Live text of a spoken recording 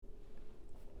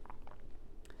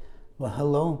Well,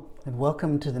 hello and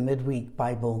welcome to the midweek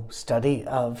Bible study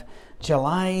of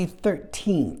July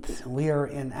 13th. We are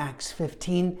in Acts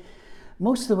 15.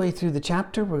 Most of the way through the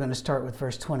chapter, we're going to start with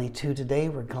verse 22 today.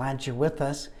 We're glad you're with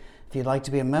us. If you'd like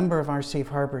to be a member of our Safe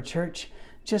Harbor Church,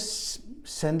 just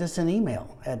send us an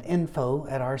email at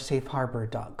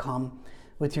info@oursafeharbor.com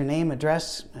with your name,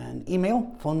 address, and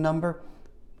email, phone number.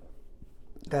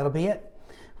 That'll be it.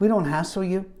 We don't hassle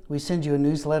you. We send you a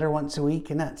newsletter once a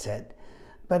week, and that's it.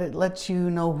 But it lets you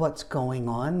know what's going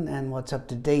on and what's up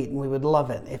to date, and we would love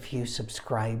it if you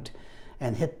subscribed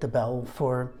and hit the bell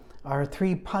for our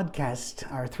three broadcasts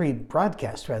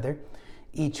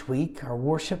each week: our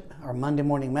worship, our Monday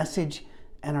morning message,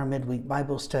 and our midweek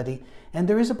Bible study. And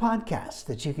there is a podcast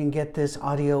that you can get this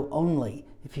audio only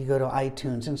if you go to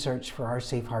iTunes and search for Our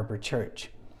Safe Harbor Church.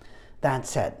 That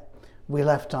said, we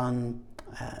left on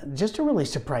just a really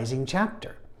surprising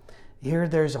chapter. Here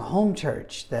there's a home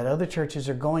church that other churches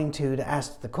are going to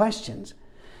ask the questions.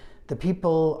 The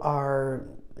people are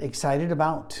excited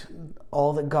about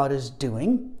all that God is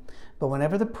doing, but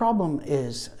whenever the problem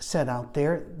is set out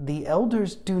there, the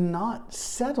elders do not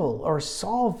settle or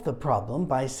solve the problem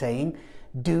by saying,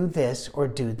 do this or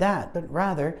do that, but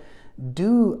rather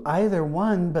do either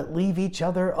one but leave each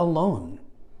other alone.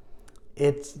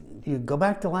 You go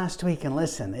back to last week and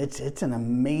listen. It's an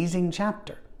amazing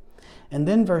chapter. And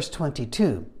then verse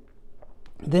 22,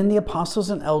 then the apostles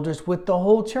and elders with the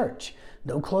whole church,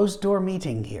 no closed door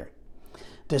meeting here,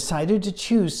 decided to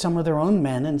choose some of their own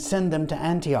men and send them to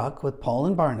Antioch with Paul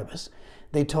and Barnabas.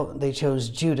 They chose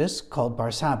Judas, called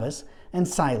Barsabbas, and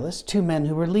Silas, two men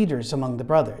who were leaders among the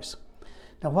brothers.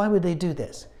 Now, why would they do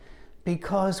this?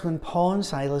 Because when Paul and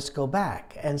Silas go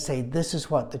back and say, this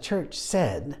is what the church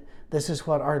said, this is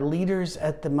what our leaders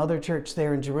at the mother church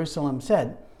there in Jerusalem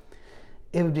said,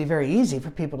 it would be very easy for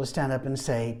people to stand up and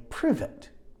say, prove it.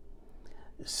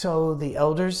 So the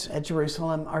elders at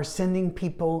Jerusalem are sending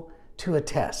people to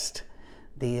attest.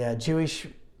 The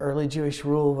early Jewish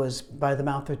rule was by the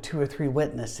mouth of 2 or 3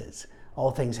 witnesses.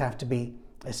 All things have to be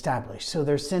established. So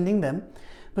they're sending them,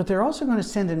 but they're also going to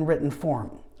send in written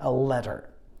form a letter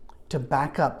to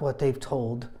back up what they've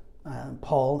told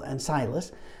Paul and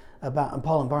Barnabas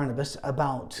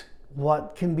about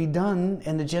what can be done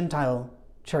in the Gentile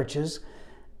churches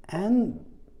and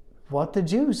what the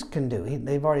Jews can do.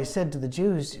 They've already said to the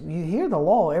Jews, you hear the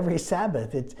law every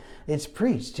Sabbath. It's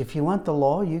preached. If you want the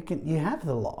law, you have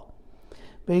the law.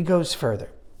 But he goes further.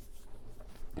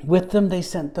 With them they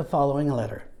sent the following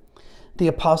letter. The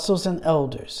apostles and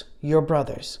elders, your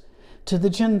brothers, to the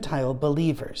Gentile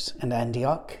believers in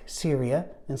Antioch, Syria,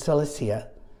 and Cilicia,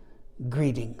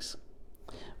 greetings.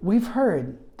 We've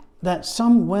heard that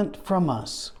some went from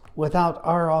us without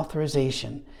our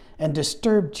authorization and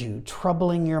disturbed you,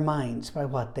 troubling your minds by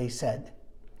what they said.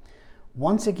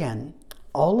 Once again,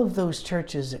 all of those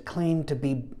churches that claim to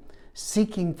be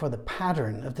seeking for the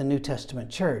pattern of the New Testament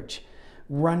church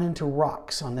run into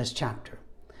rocks on this chapter,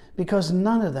 because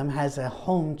none of them has a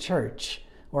home church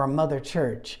or a mother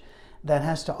church that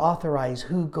has to authorize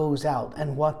who goes out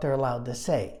and what they're allowed to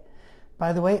say.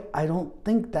 By the way, I don't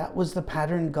think that was the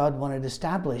pattern God wanted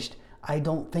established. I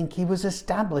don't think he was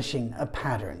establishing a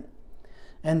pattern.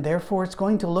 And therefore, it's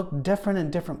going to look different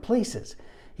in different places.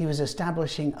 He was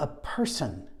establishing a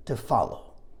person to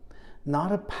follow,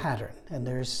 not a pattern. And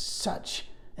there's such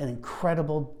an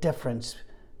incredible difference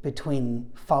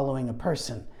between following a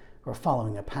person or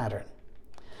following a pattern.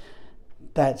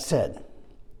 That said,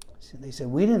 they said,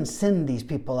 we didn't send these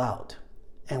people out,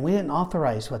 and we didn't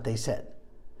authorize what they said.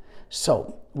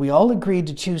 So we all agreed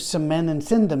to choose some men and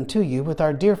send them to you with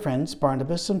our dear friends,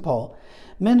 Barnabas and Paul,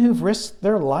 men who've risked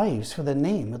their lives for the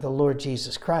name of the Lord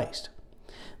Jesus Christ.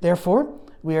 Therefore,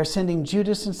 we are sending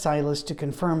Judas and Silas to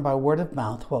confirm by word of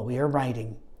mouth what we are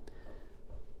writing.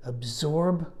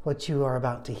 Absorb what you are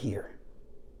about to hear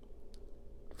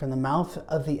from the mouth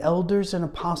of the elders and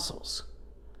apostles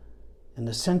in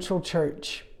the central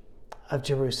church of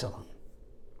Jerusalem.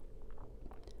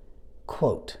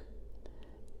 Quote,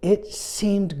 it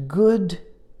seemed good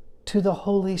to the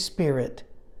Holy Spirit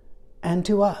and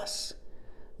to us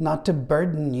not to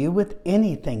burden you with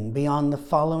anything beyond the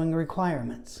following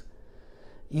requirements.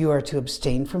 You are to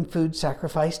abstain from food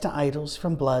sacrificed to idols,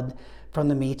 from blood, from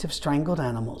the meat of strangled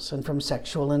animals, and from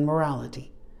sexual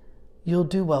immorality. You'll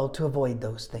do well to avoid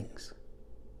those things.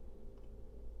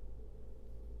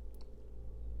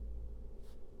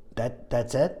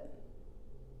 That's it?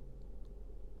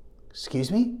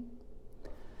 Excuse me?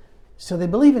 So they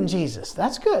believe in Jesus.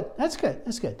 That's good.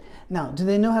 Now, do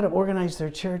they know how to organize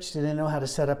their church? Do they know how to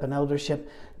set up an eldership?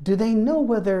 Do they know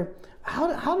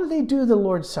how do they do the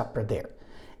Lord's Supper there?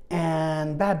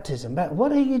 and baptism. But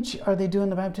what age are they doing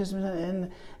the baptism?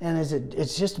 And is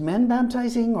it's just men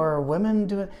baptizing or women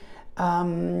doing?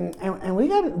 And we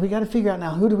got to figure out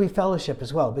now, who do we fellowship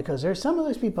as well? Because there's some of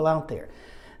those people out there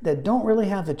that don't really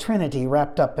have the Trinity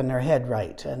wrapped up in their head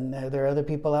right, and there are other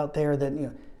people out there that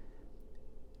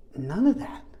none of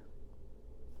that.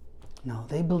 No,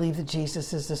 they believe that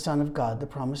Jesus is the Son of God, the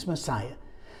promised Messiah.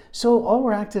 So all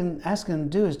we're asking them to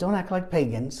do is don't act like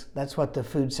pagans. That's what the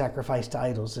food sacrifice to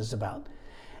idols is about.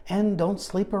 And don't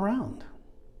sleep around.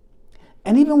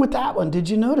 And even with that one, did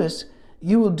you notice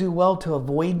you will do well to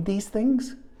avoid these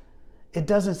things? It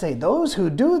doesn't say those who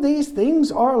do these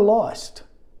things are lost.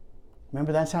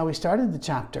 Remember, that's how we started the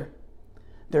chapter.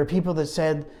 There are people that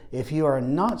said, if you are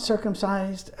not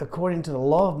circumcised according to the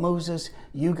law of Moses,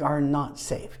 you are not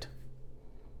saved.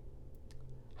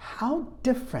 How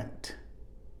different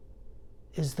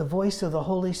is the voice of the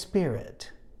Holy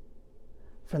Spirit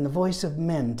from the voice of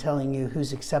men telling you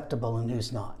who's acceptable and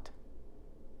who's not?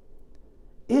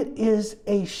 It is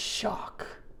a shock.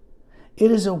 It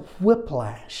is a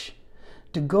whiplash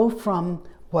to go from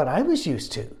what I was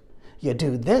used to. You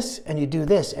do this and you do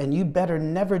this, and you better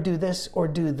never do this or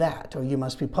do that, or you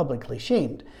must be publicly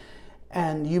shamed.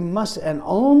 And and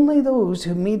only those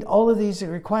who meet all of these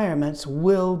requirements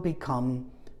will become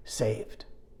saved.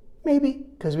 Maybe,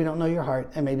 because we don't know your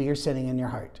heart, and maybe you're sinning in your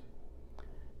heart.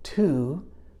 2,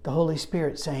 the Holy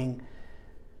Spirit saying,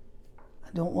 I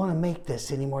don't want to make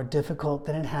this any more difficult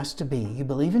than it has to be. You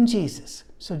believe in Jesus,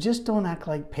 so just don't act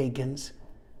like pagans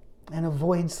and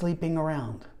avoid sleeping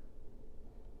around.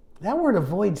 That word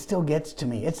avoid still gets to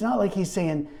me. It's not like he's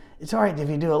saying, it's all right if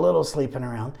you do a little sleeping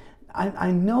around.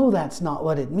 I know that's not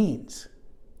what it means.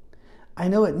 I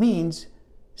know it means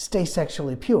stay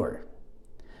sexually pure.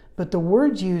 But the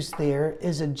word used there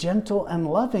is a gentle and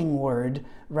loving word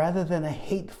rather than a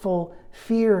hateful,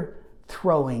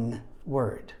 fear-throwing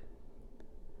word.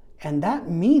 And that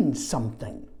means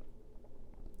something,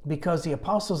 because the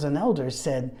apostles and elders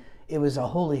said it was a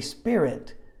Holy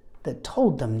Spirit that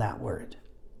told them that word.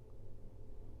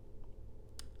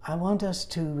 I want us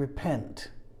to repent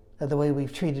of the way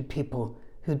we've treated people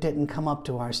who didn't come up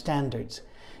to our standards,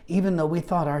 even though we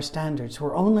thought our standards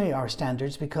were only our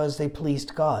standards because they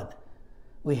pleased God.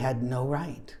 We had no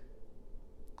right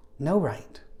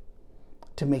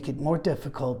to make it more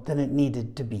difficult than it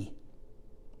needed to be.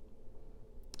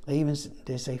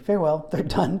 They say, farewell, they're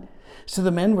done. So the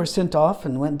men were sent off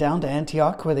and went down to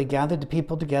Antioch, where they gathered the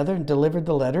people together and delivered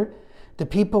the letter. The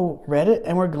people read it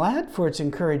and were glad for its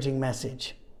encouraging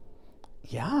message.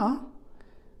 Yeah,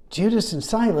 Judas and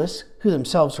Silas, who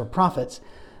themselves were prophets.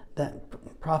 That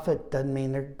prophet doesn't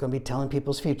mean they're going to be telling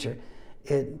people's future.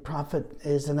 Prophet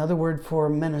is another word for a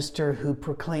minister who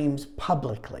proclaims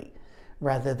publicly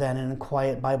rather than in a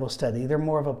quiet Bible study. They're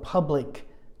more of a public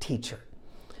teacher.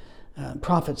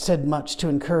 Prophet said much to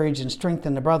encourage and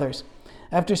strengthen the brothers.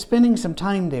 After spending some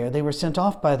time there, they were sent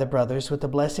off by the brothers with the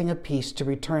blessing of peace to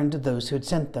return to those who had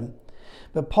sent them.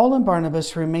 But Paul and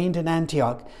Barnabas remained in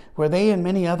Antioch, where they and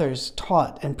many others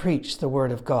taught and preached the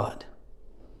word of God.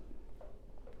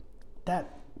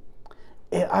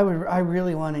 I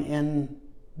really want to end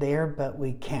there, but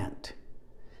we can't.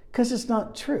 Because it's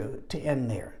not true to end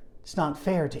there. It's not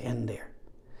fair to end there.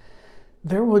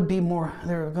 There are going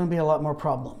to be a lot more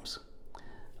problems.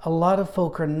 A lot of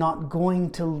folk are not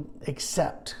going to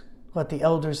accept what the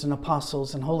elders and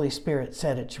apostles and Holy Spirit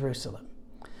said at Jerusalem.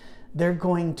 They're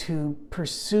going to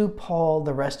pursue Paul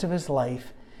the rest of his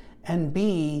life and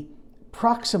be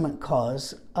proximate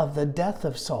cause of the death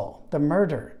of Saul, the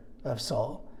murder of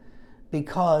Saul,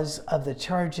 because of the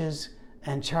charges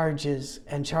and charges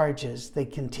and charges they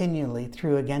continually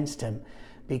threw against him,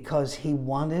 because he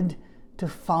wanted to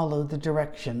follow the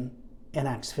direction in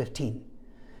Acts 15.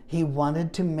 He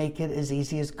wanted to make it as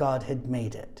easy as God had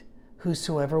made it.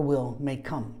 Whosoever will may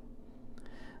come.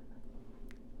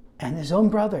 And his own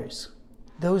brothers,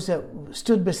 those that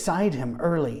stood beside him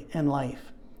early in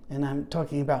life, and I'm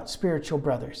talking about spiritual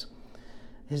brothers,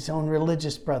 his own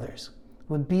religious brothers,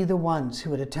 would be the ones who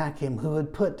would attack him, who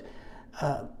would put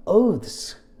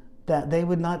oaths that they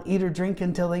would not eat or drink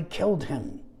until they killed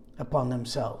him upon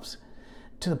themselves,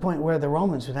 to the point where the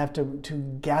Romans would have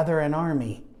to gather an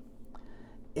army.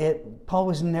 Paul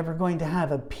was never going to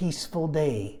have a peaceful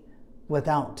day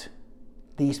without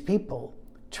these people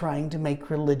trying to make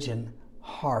religion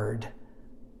hard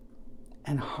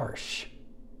and harsh.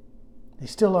 They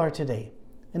still are today,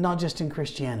 and not just in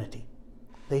Christianity.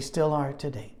 They still are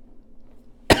today.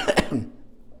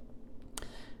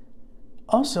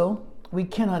 Also, we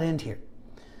cannot end here,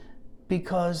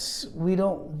 because we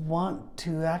don't want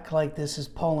to act like this is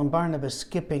Paul and Barnabas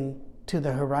skipping to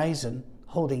the horizon,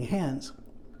 holding hands,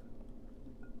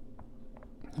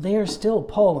 they are still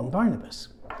Paul and Barnabas,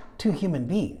 two human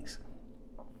beings.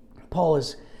 Paul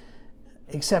is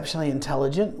exceptionally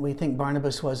intelligent. We think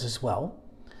Barnabas was as well.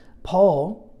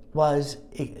 Paul was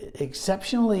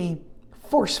exceptionally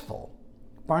forceful.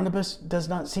 Barnabas does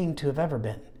not seem to have ever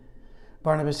been.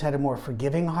 Barnabas had a more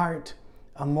forgiving heart,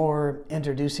 a more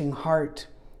introducing heart,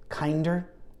 kinder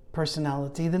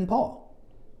personality than Paul.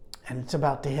 And it's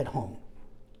about to hit home.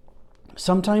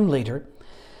 Sometime later,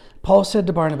 Paul said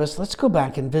to Barnabas, let's go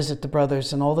back and visit the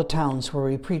brothers in all the towns where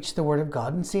we preach the word of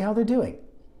God and see how they're doing.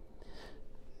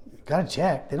 Got to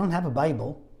check. They don't have a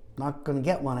Bible. Not going to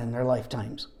get one in their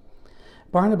lifetimes.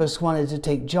 Barnabas wanted to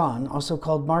take John, also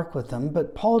called Mark, with them,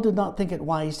 but Paul did not think it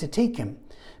wise to take him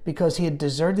because he had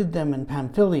deserted them in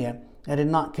Pamphylia and had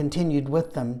not continued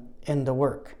with them in the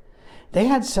work. They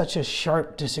had such a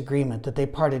sharp disagreement that they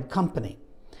parted company.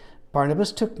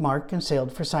 Barnabas took Mark and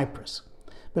sailed for Cyprus.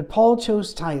 But Paul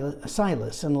chose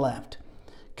Silas and left.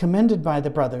 Commended by the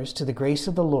brothers to the grace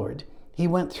of the Lord, he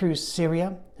went through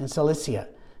Syria and Cilicia,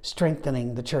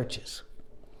 strengthening the churches.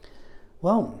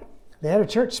 Well, they had a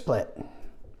church split.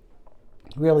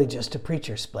 Really just a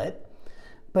preacher split.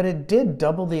 But it did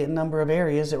double the number of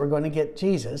areas that were going to get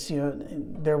Jesus.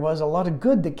 There was a lot of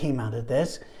good that came out of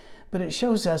this, but it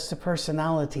shows us the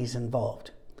personalities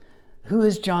involved. Who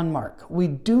is John Mark? We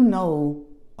do know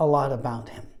a lot about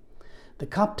him. The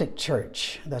Coptic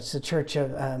Church, that's the church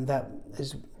that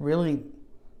is really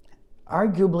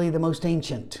arguably the most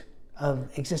ancient of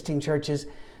existing churches,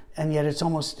 and yet it's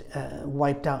almost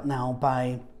wiped out now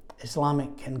by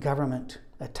Islamic and government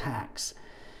attacks.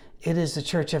 It is the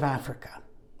Church of Africa,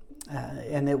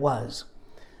 and it was.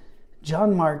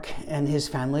 John Mark and his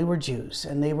family were Jews,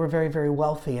 and they were very, very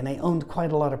wealthy, and they owned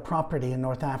quite a lot of property in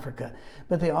North Africa,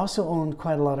 but they also owned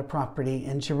quite a lot of property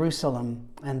in Jerusalem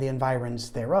and the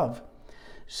environs thereof.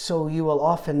 So you will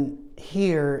often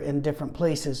hear in different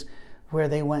places where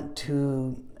they went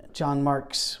to John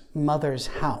Mark's mother's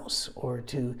house, or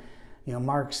to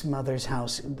Mark's mother's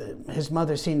house. His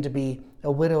mother seemed to be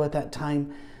a widow at that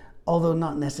time, although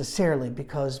not necessarily,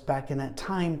 because back in that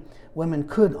time, women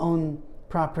could own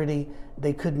property,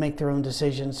 they could make their own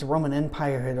decisions. The Roman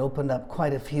Empire had opened up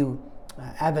quite a few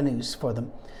avenues for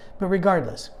them. But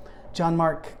regardless, John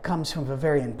Mark comes from a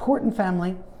very important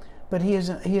family, but he is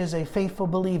a faithful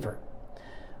believer.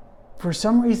 For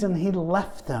some reason, he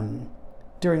left them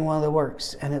during one of the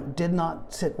works, and it did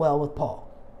not sit well with Paul.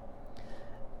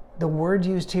 The word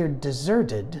used here,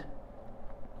 deserted,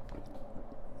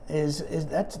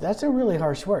 that's a really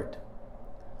harsh word.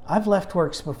 I've left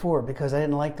works before because I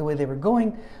didn't like the way they were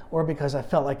going, or because I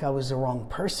felt like I was the wrong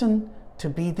person to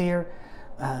be there,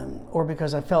 or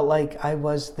because I felt like I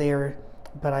was there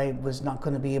but I was not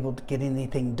going to be able to get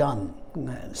anything done.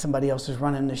 Somebody else was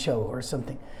running the show or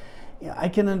something. I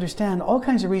can understand all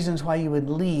kinds of reasons why you would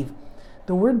leave.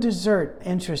 The word desert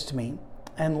interests me,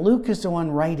 and Luke is the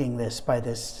one writing this by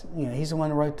this. He's the one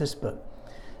who wrote this book,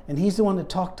 and he's the one that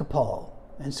talked to Paul,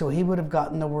 and so he would have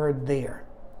gotten the word there.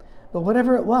 But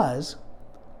whatever it was,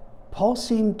 Paul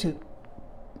seemed to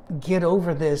get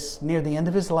over this near the end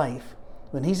of his life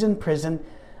when he's in prison,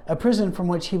 a prison from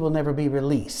which he will never be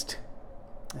released.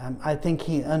 I think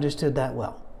he understood that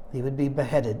well. He would be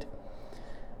beheaded.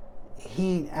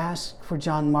 He asked for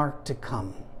John Mark to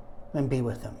come and be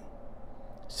with him.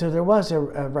 So there was a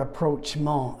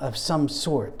rapprochement of some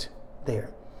sort there.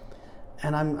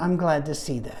 And I'm glad to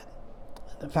see that.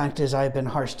 The fact is, I've been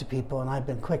harsh to people and I've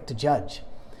been quick to judge.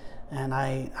 And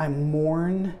I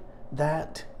mourn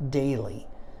that daily,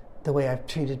 the way I've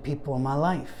treated people in my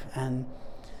life. And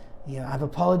I've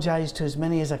apologized to as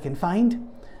many as I can find.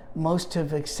 Most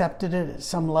have accepted it at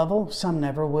some level. Some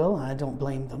never will, and I don't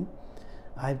blame them.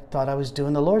 I thought I was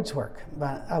doing the Lord's work,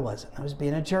 but I wasn't. I was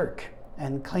being a jerk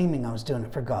and claiming I was doing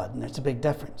it for God, and there's a big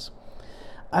difference.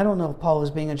 I don't know if Paul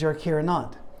was being a jerk here or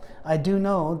not. I do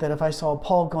know that if I saw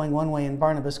Paul going one way and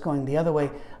Barnabas going the other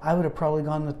way, I would have probably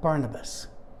gone with Barnabas.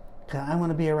 I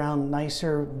want to be around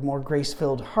nicer, more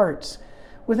grace-filled hearts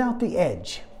without the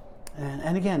edge.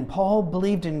 And again, Paul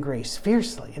believed in grace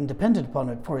fiercely and depended upon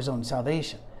it for his own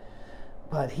salvation.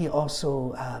 But he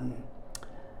also,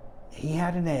 he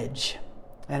had an edge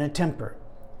and a temper,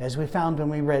 as we found when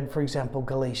we read, for example,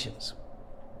 Galatians.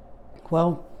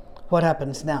 Well, what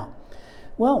happens now?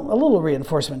 Well, a little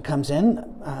reinforcement comes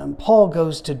in. Paul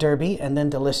goes to Derbe and then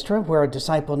to Lystra, where a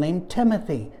disciple named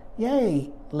Timothy,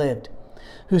 lived,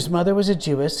 whose mother was a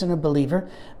Jewess and a believer,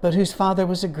 but whose father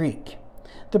was a Greek.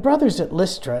 The brothers at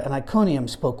Lystra and Iconium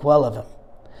spoke well of him.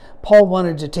 Paul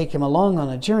wanted to take him along on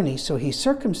a journey, so he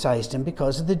circumcised him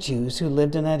because of the Jews who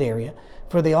lived in that area,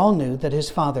 for they all knew that his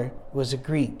father was a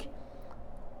Greek.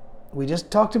 We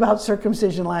just talked about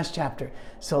circumcision last chapter.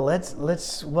 So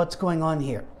let's what's going on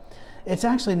here? It's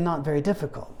actually not very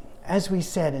difficult. As we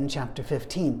said in chapter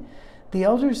 15, the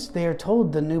elders, they are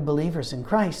told, the new believers in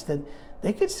Christ, that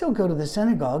they could still go to the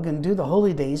synagogue and do the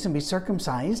holy days and be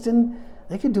circumcised, and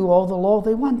they could do all the law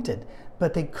they wanted,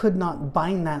 but they could not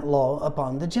bind that law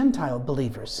upon the Gentile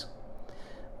believers.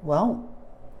 Well,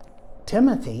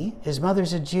 Timothy, his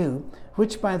mother's a Jew,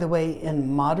 which, by the way,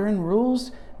 in modern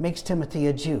rules makes Timothy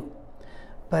a Jew.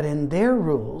 But in their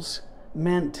rules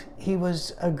meant he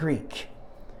was a Greek.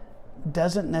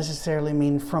 Doesn't necessarily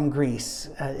mean from Greece.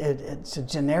 It's a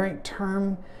generic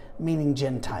term meaning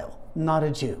Gentile, not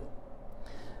a Jew.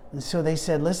 And so they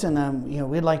said, listen,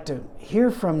 we'd like to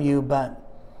hear from you, but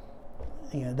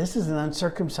this is an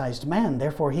uncircumcised man,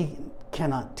 therefore he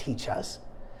cannot teach us.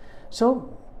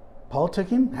 So Paul took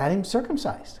him, had him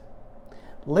circumcised.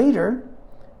 Later,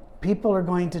 people are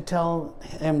going to tell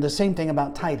him the same thing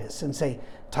about Titus and say,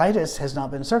 Titus has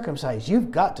not been circumcised. You've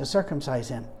got to circumcise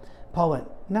him. Paul went,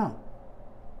 no.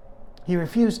 He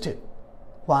refused to.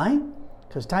 Why?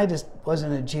 Because Titus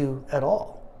wasn't a Jew at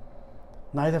all.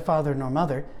 Neither father nor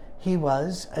mother. He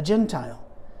was a Gentile.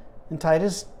 And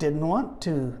Titus didn't want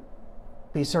to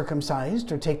be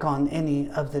circumcised or take on any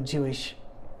of the Jewish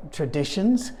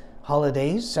traditions,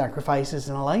 holidays, sacrifices,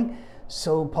 and the like.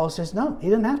 So Paul says, no, he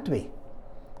didn't have to be.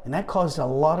 And that caused a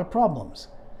lot of problems.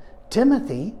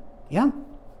 Timothy,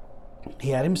 he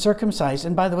had him circumcised.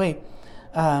 And by the way,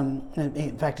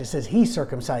 in fact, it says he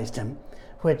circumcised him,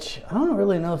 which I don't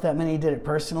really know if that meant he did it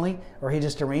personally or he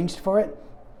just arranged for it.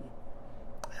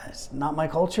 It's not my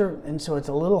culture, and so it's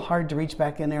a little hard to reach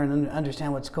back in there and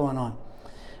understand what's going on.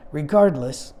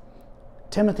 Regardless,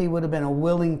 Timothy would have been a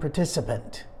willing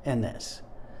participant in this.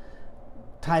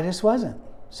 Titus wasn't,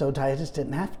 so Titus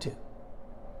didn't have to.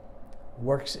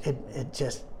 Works it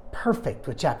just perfect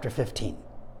with chapter 15.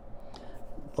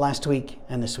 Last week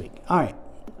and this week. All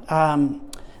right.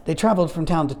 They traveled from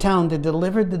town to town. They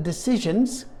delivered the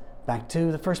decisions, back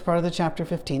to the first part of the chapter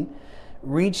 15,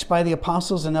 reached by the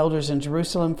apostles and elders in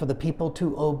Jerusalem for the people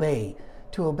to obey.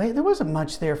 To obey, there wasn't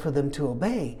much there for them to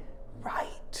obey.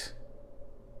 Right.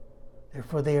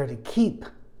 Therefore, they are to keep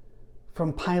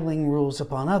from piling rules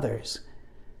upon others.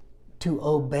 To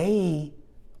obey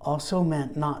also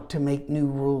meant not to make new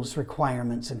rules,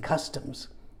 requirements, and customs.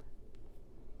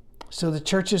 So the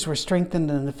churches were strengthened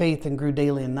in the faith and grew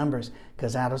daily in numbers,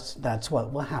 because that's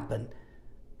what will happen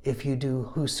if you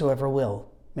do whosoever will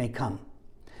may come.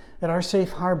 At our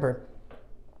safe harbor,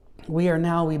 we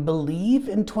believe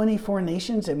in 24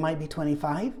 nations. It might be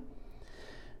 25.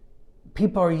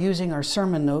 People are using our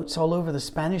sermon notes all over the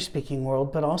Spanish-speaking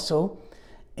world, but also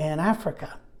in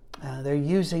Africa. They're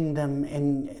using them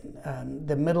in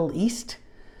the Middle East.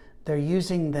 They're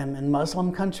using them in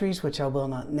Muslim countries, which I will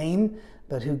not name,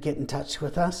 but who get in touch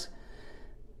with us.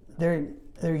 They're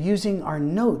using our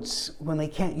notes when they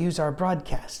can't use our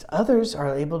broadcast. Others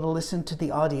are able to listen to the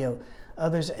audio.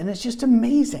 Others, and it's just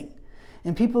amazing.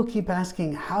 And people keep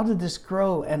asking, how did this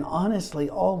grow? And honestly,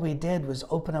 all we did was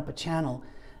open up a channel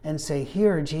and say,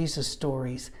 here are Jesus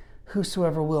stories.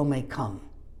 Whosoever will may come.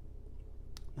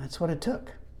 That's what it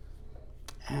took.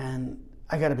 And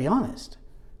I got to be honest,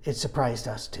 it surprised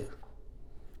us too.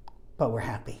 But we're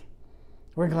happy.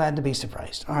 We're glad to be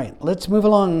surprised. All right, let's move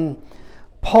along.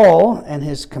 Paul and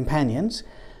his companions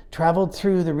traveled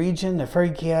through the region of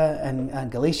Phrygia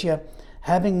and Galatia,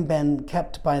 having been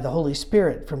kept by the Holy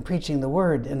Spirit from preaching the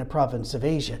word in the province of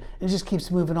Asia. It just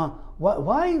keeps moving on.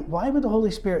 Why would the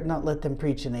Holy Spirit not let them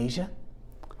preach in Asia?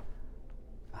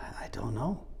 I don't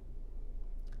know.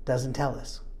 Doesn't tell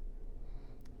us.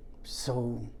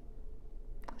 So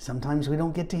sometimes we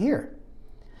don't get to hear.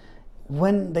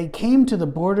 When they came to the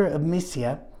border of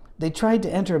Mysia, they tried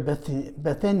to enter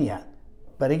Bithynia,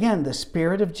 but again, the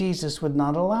Spirit of Jesus would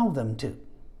not allow them to.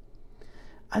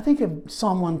 I think of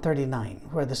Psalm 139,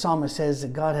 where the psalmist says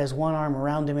that God has one arm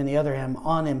around him and the other arm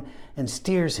on him and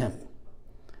steers him.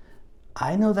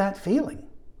 I know that feeling.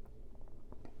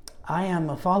 I am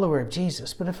a follower of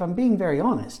Jesus, but if I'm being very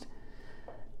honest,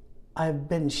 I've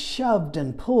been shoved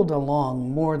and pulled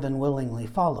along more than willingly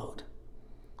followed.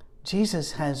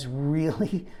 Jesus has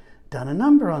really done a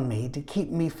number on me to keep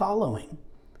me following,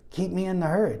 keep me in the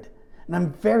herd. And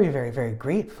I'm very, very, very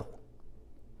grateful.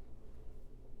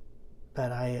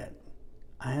 But I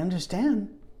understand,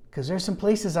 because there's some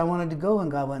places I wanted to go and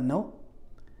God went, no.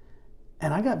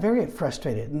 And I got very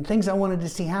frustrated. And things I wanted to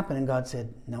see happen and God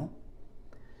said, no.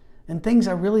 And things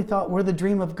I really thought were the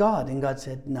dream of God and God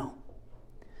said, no.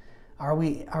 Are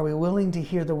we willing to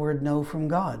hear the word no from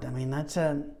God? I mean, it's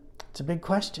a big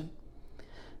question.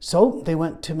 So they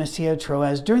went to Mysia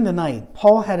Troas. During the night,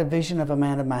 Paul had a vision of a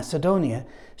man of Macedonia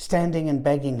standing and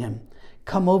begging him,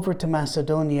 "Come over to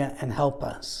Macedonia and help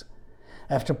us."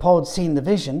 After Paul had seen the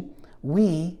vision,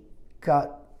 we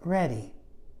got ready.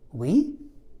 We?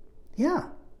 Yeah.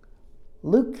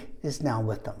 Luke is now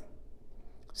with them.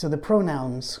 So the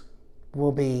pronouns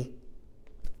will be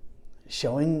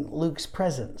showing Luke's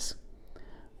presence.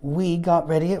 We got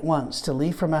ready at once to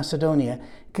leave for Macedonia,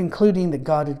 concluding that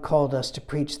God had called us to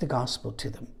preach the gospel to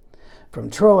them.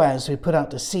 From Troas, we put out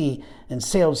to sea and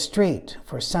sailed straight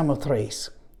for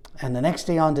Samothrace, and the next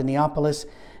day on to Neapolis,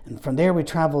 and from there we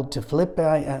traveled to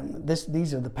Philippi.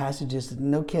 These are the passages that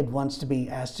no kid wants to be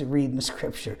asked to read in the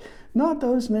Scripture. Not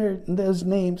those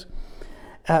names.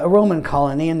 A Roman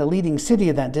colony in the leading city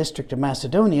of that district of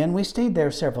Macedonia, and we stayed there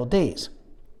several days.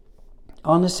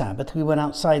 On the Sabbath, we went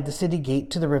outside the city gate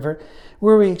to the river,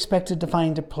 where we expected to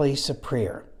find a place of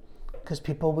prayer, because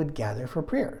people would gather for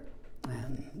prayer.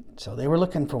 And so they were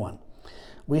looking for one.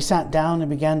 We sat down and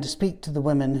began to speak to the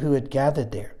women who had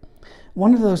gathered there.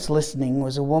 One of those listening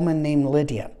was a woman named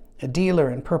Lydia, a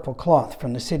dealer in purple cloth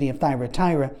from the city of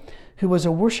Thyatira, who was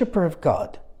a worshiper of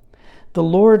God. The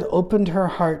Lord opened her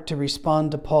heart to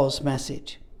respond to Paul's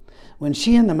message. When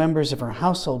she and the members of her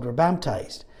household were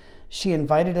baptized, she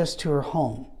invited us to her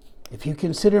home. "If you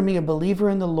consider me a believer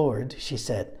in the Lord," she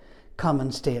said, "come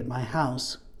and stay at my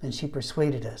house." And she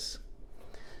persuaded us.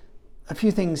 A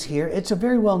few things here. It's a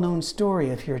very well-known story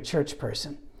if you're a church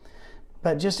person.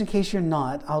 But just in case you're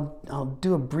not, I'll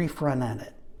do a brief run at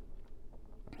it.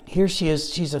 Here she is.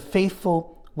 She's a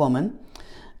faithful woman.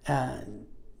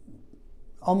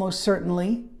 Almost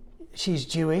certainly she's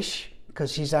Jewish,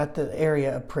 because she's at the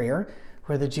area of prayer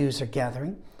where the Jews are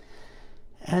gathering.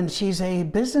 And she's a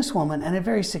businesswoman, and a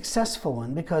very successful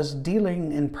one, because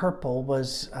dealing in purple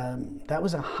was that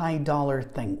was a high dollar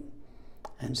thing.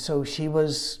 And so she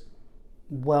was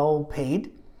well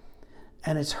paid,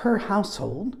 and it's her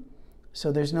household,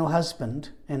 so there's no husband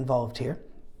involved here.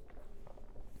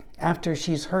 After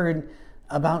she's heard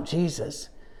about Jesus,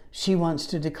 she wants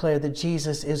to declare that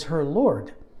Jesus is her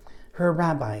Lord, her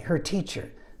rabbi, her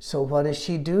teacher. So what does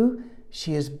she do?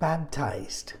 She is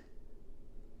baptized.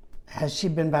 Has she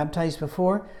been baptized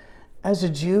before? As a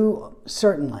Jew,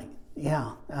 certainly.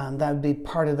 Yeah, that would be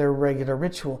part of their regular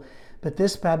ritual. But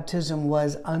this baptism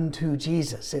was unto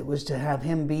Jesus. It was to have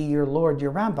him be your Lord,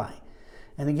 your rabbi.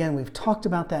 And again, we've talked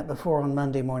about that before on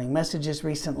Monday morning messages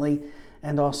recently,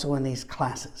 and also in these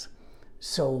classes.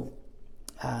 So,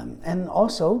 and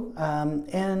also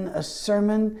in a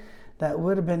sermon that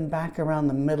would have been back around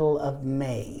the middle of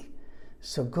May.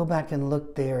 So go back and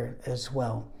look there as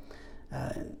well.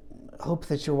 Hope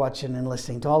that you're watching and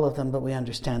listening to all of them, but we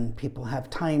understand people have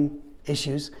time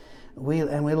issues. We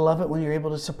love it when you're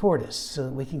able to support us so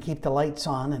that we can keep the lights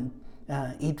on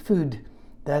and eat food.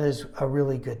 That is a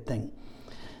really good thing.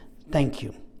 Thank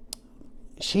you.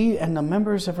 She and the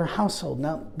members of her household.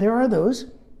 Now, there are those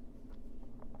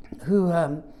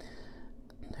who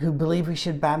believe we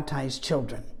should baptize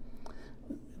children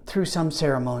through some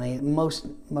ceremony.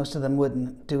 Most of them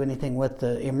wouldn't do anything with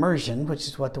the immersion, which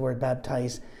is what the word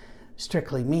baptize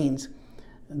strictly means.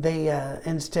 They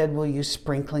instead will use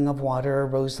sprinkling of water or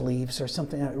rose leaves or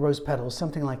something, rose petals,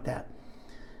 something like that.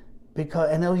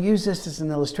 And they'll use this as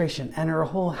an illustration, and her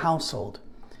whole household.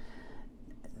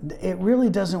 It really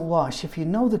doesn't wash. If you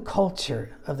know the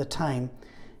culture of the time,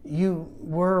 you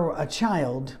were a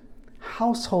child,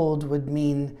 household would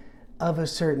mean of a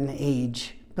certain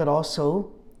age, but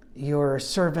also your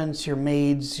servants, your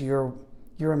maids, your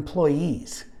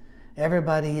employees,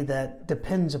 everybody that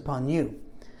depends upon you.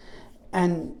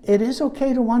 And it is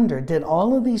okay to wonder, did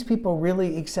all of these people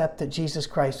really accept that Jesus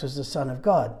Christ was the Son of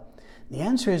God? The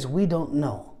answer is we don't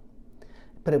know.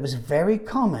 But it was very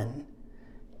common,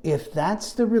 if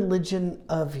that's the religion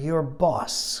of your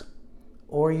boss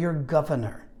or your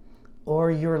governor or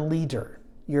your leader,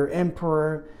 your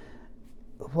emperor,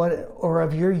 or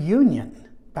of your union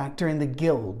back during the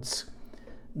guilds,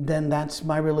 then that's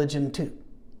my religion too.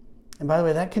 And by the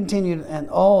way, that continued and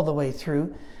all the way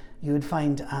through. You would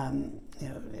find,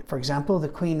 for example, the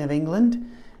Queen of England,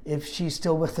 if she's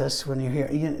still with us when you're here.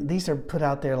 These are put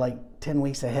out there like 10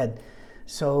 weeks ahead.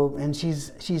 So, and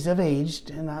she's of age,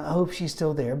 and I hope she's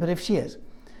still there. But if she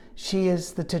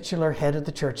is the titular head of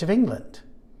the Church of England.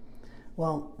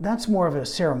 Well, that's more of a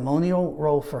ceremonial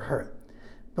role for her.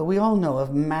 But we all know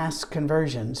of mass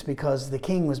conversions because the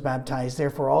king was baptized,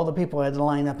 therefore all the people had to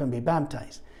line up and be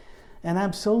baptized. And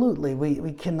absolutely,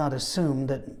 we cannot assume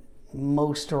that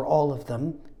most or all of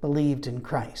them believed in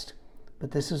Christ.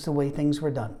 But this is the way things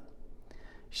were done.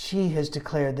 She has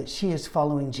declared that she is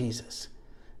following Jesus.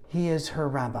 He is her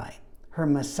rabbi, her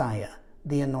Messiah,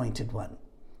 the Anointed One.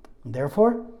 And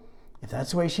therefore, if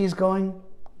that's the way she's going,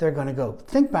 they're going to go.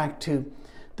 Think back to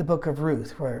the book of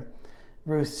Ruth, where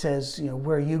Ruth says,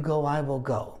 where you go, I will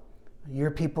go.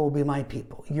 Your people will be my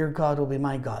people. Your God will be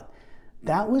my God.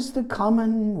 That was the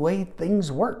common way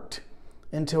things worked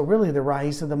until really the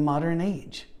rise of the modern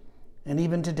age. And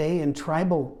even today in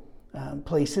tribal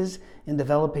places, in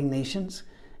developing nations,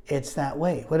 it's that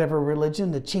way. Whatever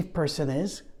religion the chief person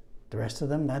is, the rest of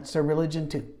them, that's their religion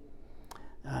too.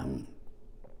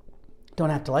 Don't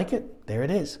have to like it. There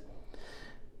it is.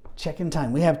 Check in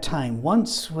time. We have time.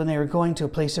 Once, when they were going to a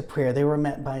place of prayer, they were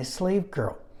met by a slave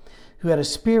girl who had a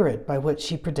spirit by which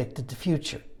she predicted the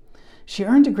future. She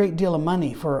earned a great deal of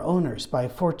money for her owners by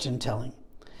fortune telling.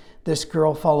 This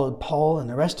girl followed Paul and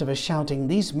the rest of us, shouting,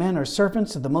 "These men are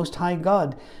servants of the Most High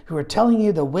God who are telling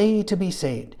you the way to be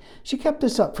saved." She kept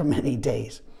this up for many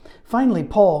days. Finally,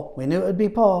 Paul, we knew it would be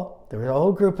Paul, there was a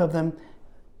whole group of them.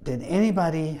 Did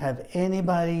anybody have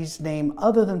anybody's name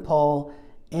other than Paul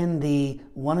in the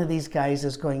one of these guys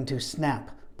is going to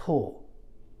snap pool?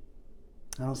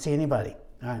 I don't see anybody.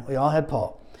 All right, we all had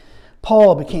Paul.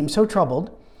 Paul became so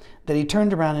troubled that he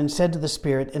turned around and said to the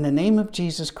spirit, "In the name of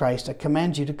Jesus Christ, I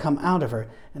command you to come out of her."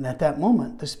 And at that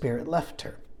moment, the spirit left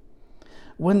her.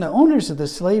 When the owners of the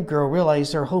slave girl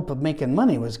realized their hope of making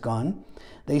money was gone,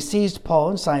 they seized Paul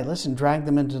and Silas and dragged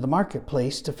them into the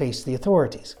marketplace to face the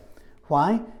authorities.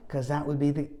 Why? Because that would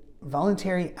be the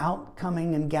voluntary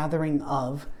outcoming and gathering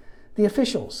of the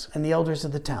officials and the elders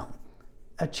of the town.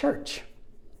 A church.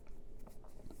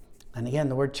 And again,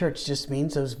 the word church just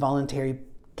means those voluntary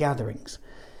gatherings.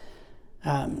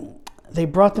 They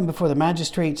brought them before the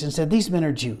magistrates and said, "These men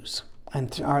are Jews, and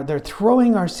they're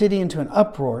throwing our city into an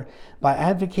uproar by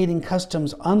advocating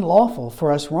customs unlawful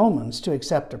for us Romans to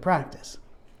accept or practice."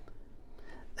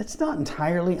 That's not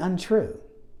entirely untrue.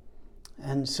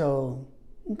 And so,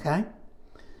 okay,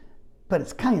 but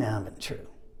it's kind of untrue.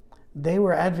 They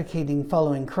were advocating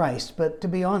following Christ, but to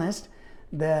be honest,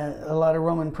 a lot of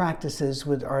Roman practices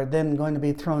are then going to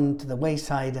be thrown to the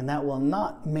wayside, and that will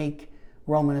not make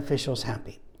Roman officials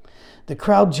happy. The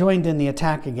crowd joined in the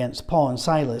attack against Paul and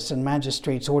Silas, and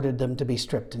magistrates ordered them to be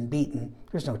stripped and beaten.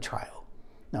 There's no trial.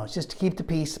 No, it's just to keep the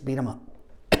peace, beat them up.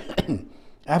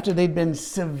 After they'd been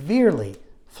severely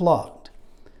flogged,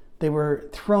 they were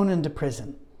thrown into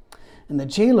prison, and the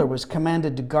jailer was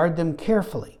commanded to guard them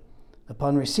carefully.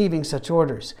 Upon receiving such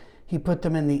orders, he put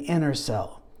them in the inner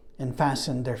cell and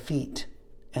fastened their feet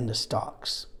into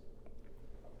stocks.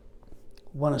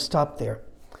 I want to stop there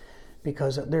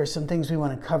because there are some things we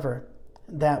want to cover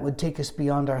that would take us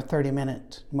beyond our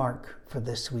 30-minute mark for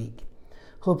this week.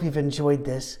 Hope you've enjoyed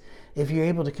this. If you're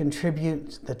able to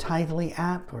contribute the Tithely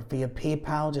app or via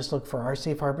PayPal, just look for Our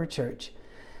Safe Harbor Church,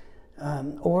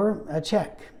 or a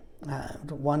check,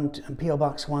 P.O.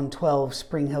 Box 112,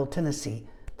 Spring Hill, Tennessee,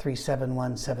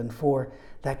 37174.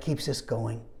 That keeps us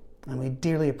going, and we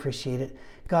dearly appreciate it.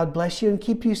 God bless you and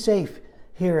keep you safe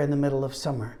here in the middle of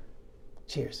summer.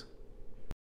 Cheers.